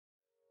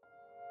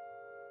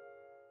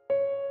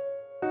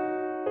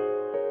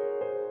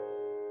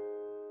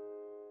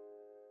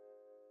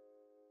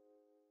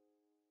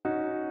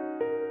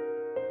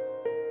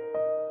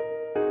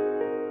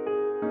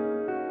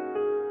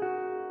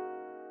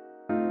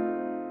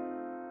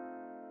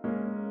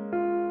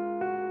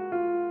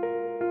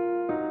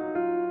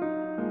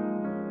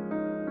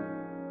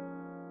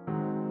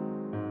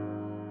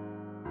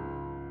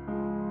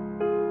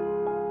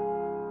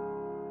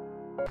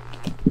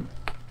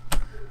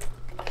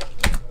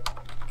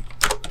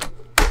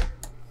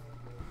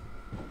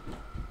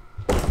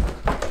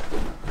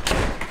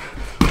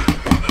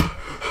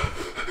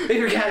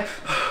Aviator, get it.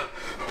 Oh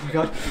my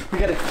god, we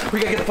gotta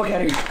get the fuck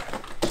out of here.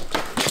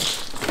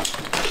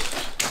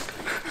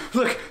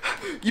 Look,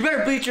 you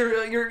better bleach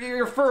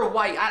your fur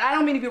white. I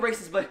don't mean to be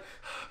racist, but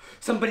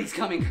somebody's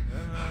coming.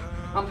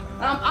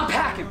 I'm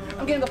packing.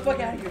 I'm getting the fuck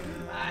out of here.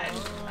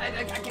 I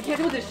can't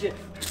do this shit.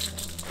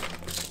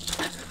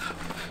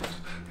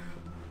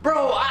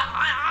 Bro,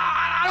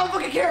 I don't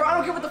fucking care. I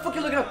don't care what the fuck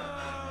you're looking up.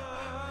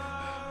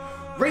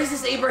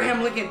 Racist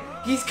Abraham Lincoln,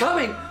 he's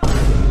coming.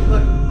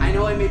 Look, I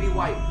know I may be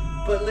white,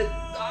 but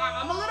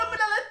I'm a little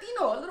bit of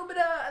Latino, a little bit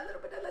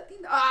of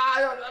Latino.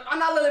 I'm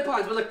not Lily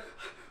Pons, but look,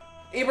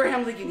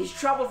 Abraham Lincoln, he's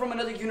traveled from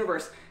another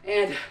universe,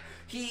 and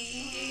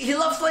he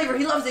loves slavery.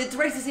 He loves it. It's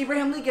racist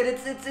Abraham Lincoln.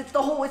 It's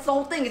the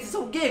whole thing. It's this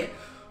whole gig.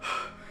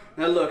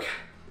 Now look,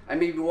 I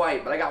may be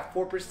white, but I got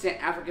 4%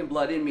 African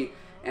blood in me.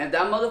 And if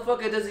that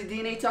motherfucker does a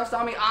DNA test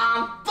on me,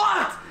 I'm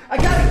fucked! I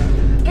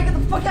gotta get the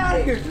fuck out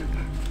of here!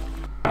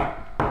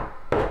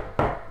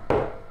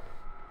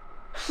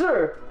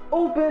 Sir,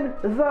 open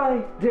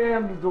thy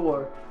damn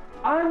door.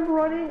 I'm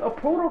running a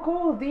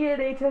protocol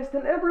DNA test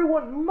and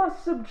everyone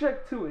must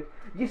subject to it.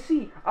 You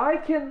see, I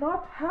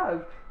cannot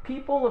have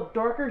people of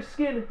darker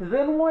skin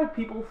than white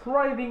people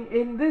thriving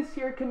in this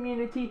here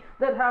community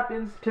that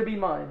happens to be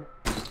mine.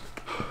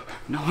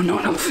 No,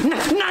 not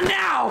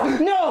now!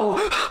 No!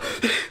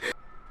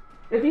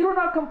 If you do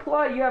not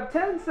comply, you have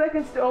 10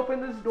 seconds to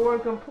open this door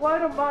and comply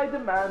to my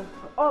demand.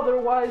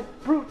 Otherwise,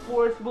 brute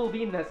force will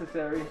be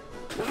necessary.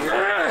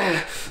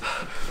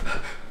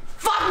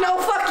 Fuck no,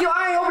 fuck you!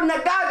 I ain't opening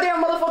that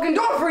goddamn motherfucking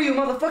door for you,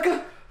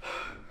 motherfucker!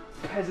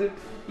 Peasant,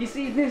 you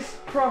see, this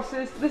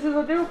is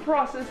a new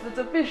process that's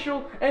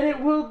official and it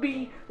will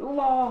be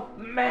law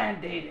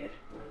mandated.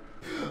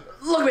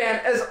 Look, man,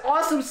 as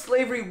awesome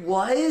slavery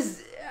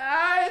was,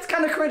 it's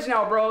kind of cringe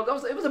now, bro.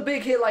 It was a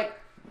big hit,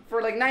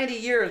 for 90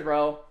 years,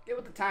 bro. Get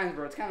with the times,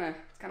 bro. It's kind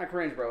of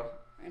cringe, bro.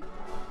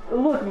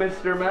 Look,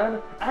 Mr.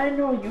 Man, I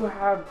know you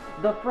have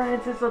the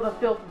Francis of the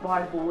Filth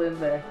Bible in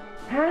there.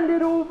 Hand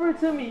it over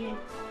to me,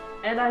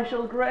 and I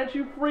shall grant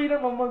you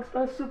freedom amongst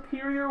us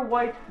superior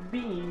white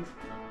beings.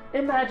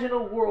 Imagine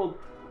a world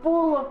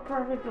full of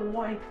perfect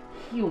white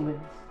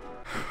humans.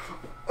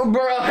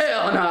 Bro,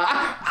 hell no.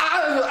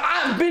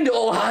 I've been to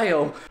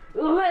Ohio.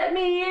 Let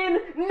me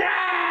in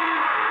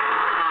now!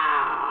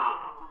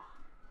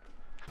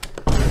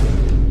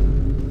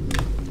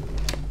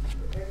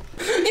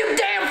 You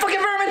damn fucking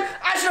vermin!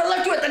 I should have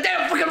left you at the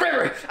damn fucking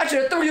river! I should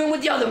have thrown you in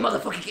with the other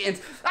motherfucking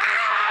kids!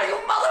 Ah, you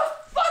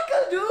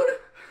motherfucker, dude!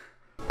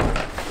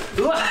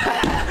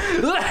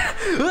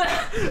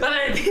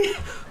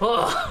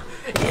 Oh,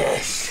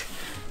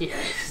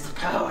 yes, the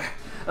power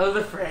of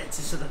the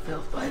Francis of the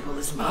Filth Bible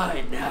is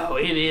mine now,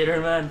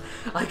 Aviator man.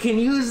 I can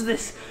use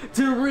this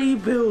to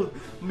rebuild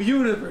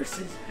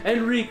universes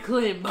and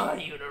reclaim my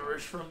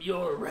universe from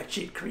your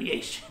wretched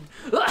creation.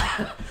 Nah,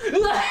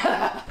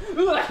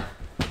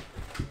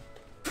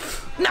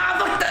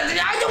 fuck that,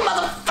 you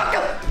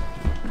motherfucker!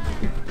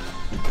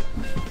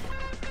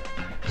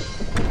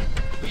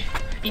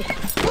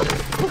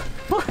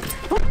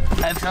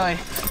 I'm sorry,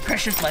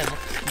 precious Bible.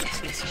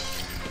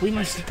 Yes. We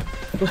must.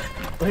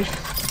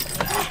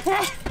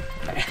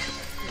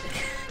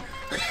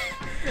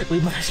 We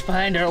must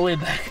find our way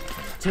back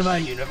to my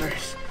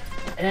universe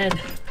and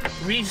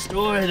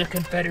restore the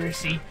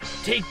Confederacy.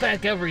 Take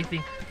back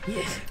everything.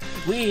 Yes,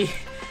 we,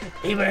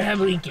 Abraham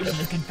Lincoln of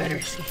the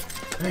Confederacy.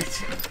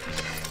 Let's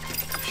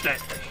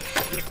start.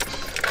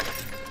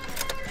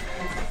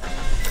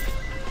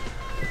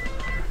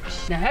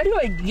 Now, how do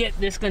I get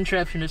this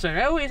contraption to start?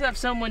 I always have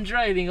someone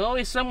driving.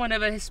 Always someone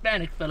of a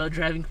Hispanic fellow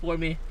driving for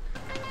me.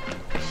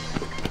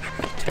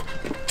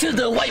 To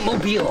the white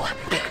mobile.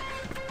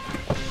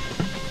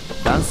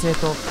 男性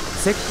と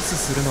セックス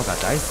するのが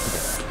大好きで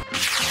す。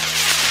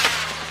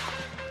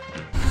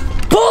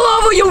 Pull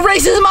over, you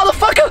racist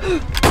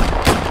motherfucker!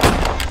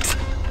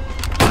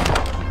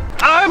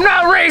 I'm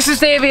not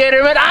racist,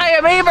 Aviator, man. I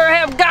am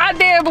Abraham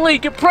goddamn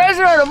Lincoln,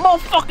 President of the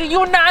motherfucking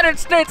United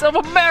States of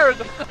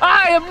America.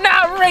 I am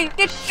not racist.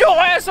 Get your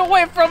ass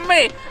away from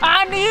me.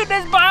 I need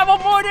this Bible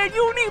more than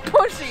you need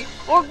pussy.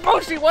 Or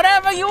pussy,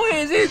 whatever you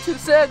is into,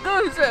 sir.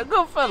 Good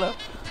fella.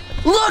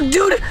 Look,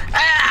 dude,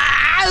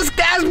 as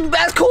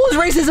cool as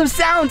racism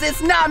sounds,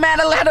 it's not, man.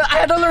 I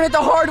had to learn it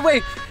the hard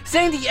way.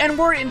 Saying the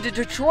N-word in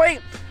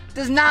Detroit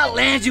does not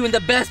land you in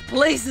the best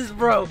places,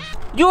 bro.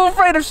 You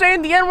afraid of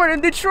saying the N-word in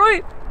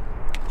Detroit?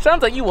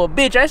 Sounds like you a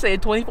bitch. I say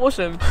it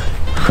 24/7.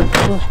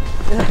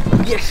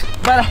 Yes,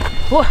 by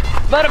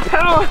the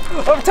power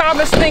of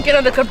Thomas Lincoln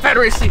and the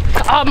Confederacy,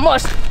 I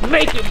must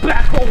make it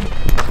back home.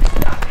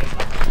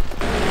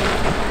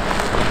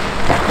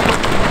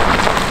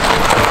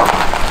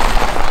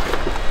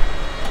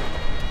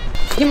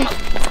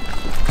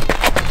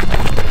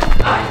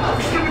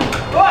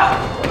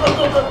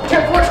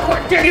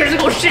 Court 10 years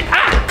ago, shit!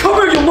 Ah! Come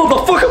here, you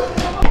motherfucker!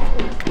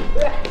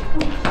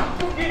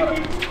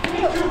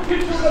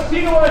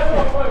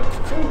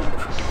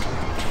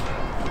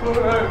 We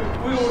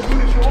gonna do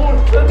this shit on.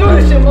 Let's do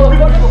this shit,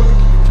 motherfucker.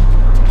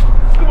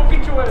 Come on,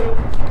 beat your ass.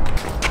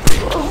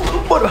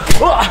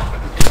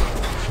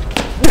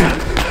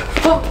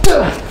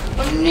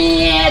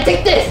 Yeah,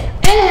 take this.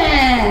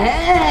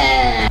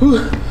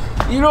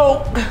 You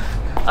know,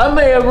 I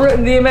may have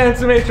written the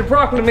Emancipation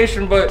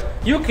Proclamation, but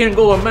you can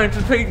go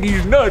emancipate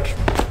these nuts.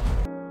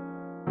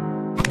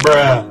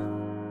 Bruh.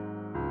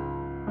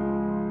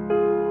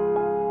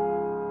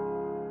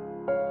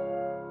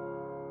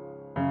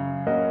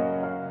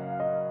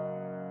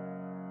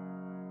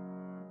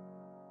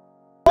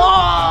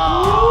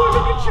 Oh,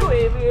 look at you,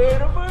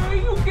 Aviator, man.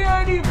 You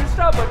can't even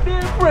stop a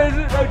damn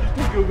president. I just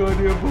took your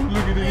goddamn boat.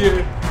 Look at it,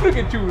 yeah. Look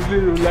at you,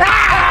 little like.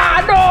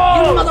 Ah,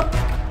 no! You mother.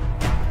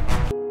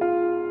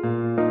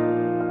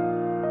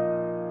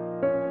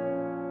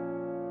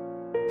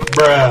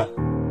 Bruh.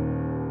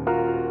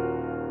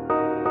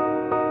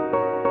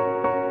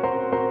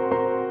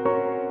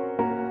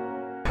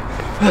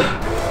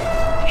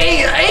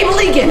 Hey,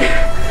 Lincoln!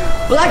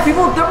 Black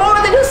people, they're more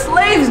than just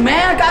slaves,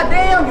 man!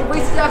 Goddamn, you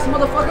racist ass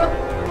motherfucker!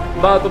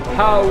 By the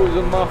powers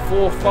of my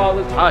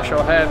forefathers, I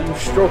shall have you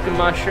stroking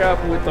my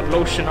shaft with the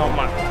lotion on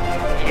my,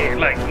 yeah,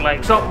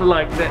 like something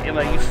like that,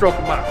 like you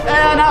stroking my.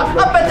 And I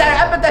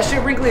bet that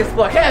shit wrinkly as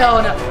fuck.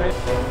 Hell no.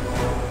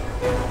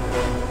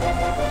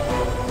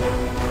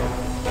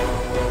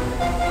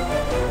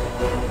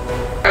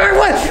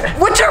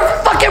 What's your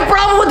fucking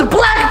problem with the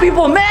black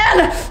people,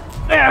 man?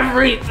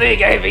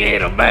 Everything,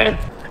 Aviator, man.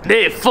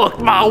 They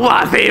fucked my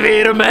wife,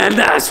 Aviator, man.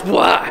 That's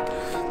why.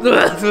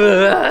 Oh,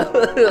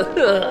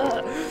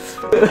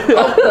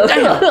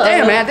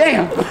 damn, man,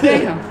 damn.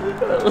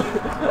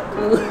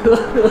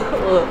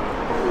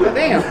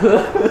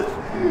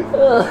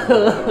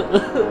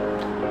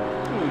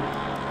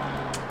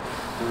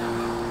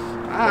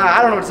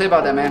 I don't know what to say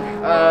about that, man.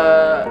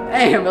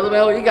 Damn,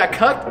 LML, you got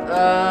cucked.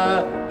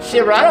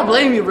 Shit, bro, I don't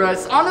blame you, bro.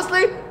 It's,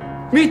 honestly,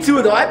 me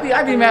too, though. I'd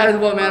be mad as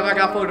well, man, if I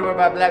got fucked over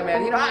by a black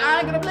man. You know, I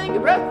ain't gonna blame you,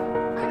 bro. I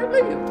ain't gonna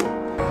blame you.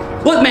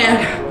 Look,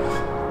 man,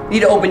 you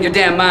need to open your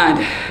damn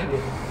mind.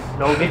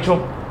 No, get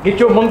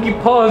your monkey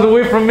paws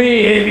away from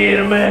me,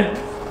 Aviator, man.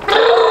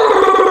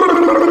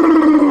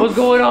 What's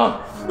going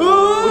on? What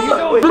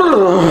are you doing?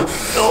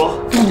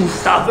 No,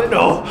 stop it,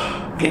 no.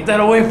 Get that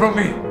away from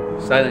me.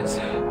 Silence.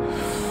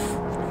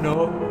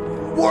 No.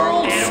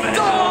 World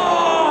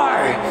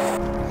Star!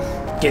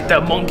 Get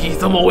that monkey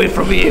thumb away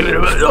from me, Aviator,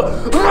 man.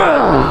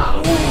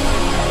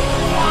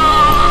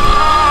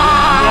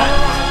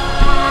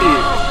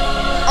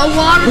 A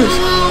water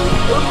balloon!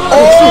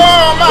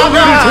 Oh my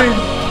god!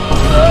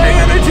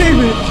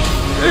 Entertainment!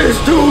 It's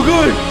too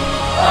good!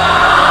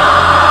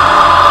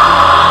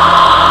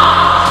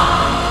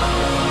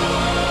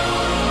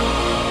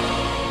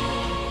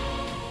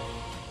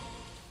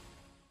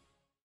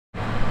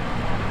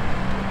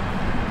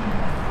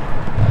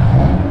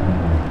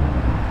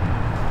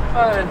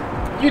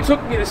 You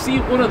took me to see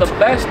one of the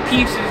best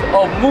pieces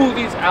of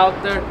movies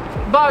out there.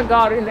 By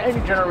God, in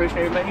any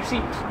generation, man. You see,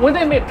 when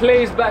they made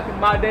Ples back in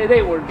my day,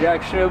 they were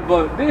jack shit,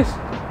 but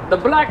the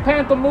Black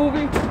Panther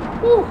movie,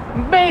 whew,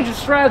 major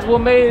strides were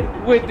made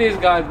with this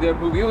goddamn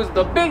movie. It was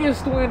the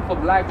biggest win for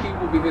black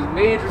people because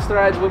major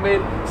strides were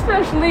made,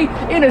 especially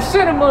in a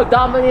cinema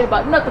dominated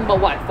by nothing but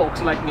white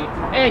folks like me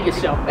and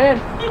yourself.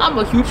 And I'm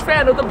a huge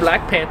fan of the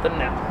Black Panther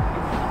now.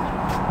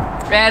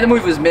 Man, the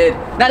movie was mid.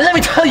 Now let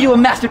me tell you a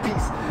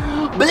masterpiece.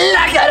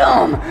 Black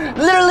Adam!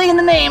 Literally in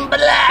the name,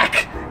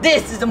 black!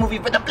 This is the movie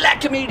for the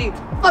black community.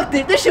 Fuck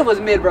this. This shit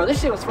was mid, bro. This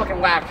shit was fucking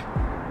whack. I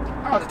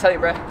don't know what to tell you,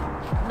 bro.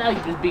 Now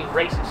you're just being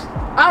racist.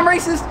 I'm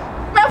racist?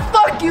 Man,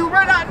 fuck you, bro.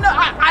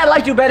 I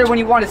liked you better when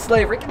you wanted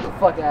slavery. Get the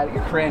fuck out of here.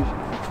 You're cringe.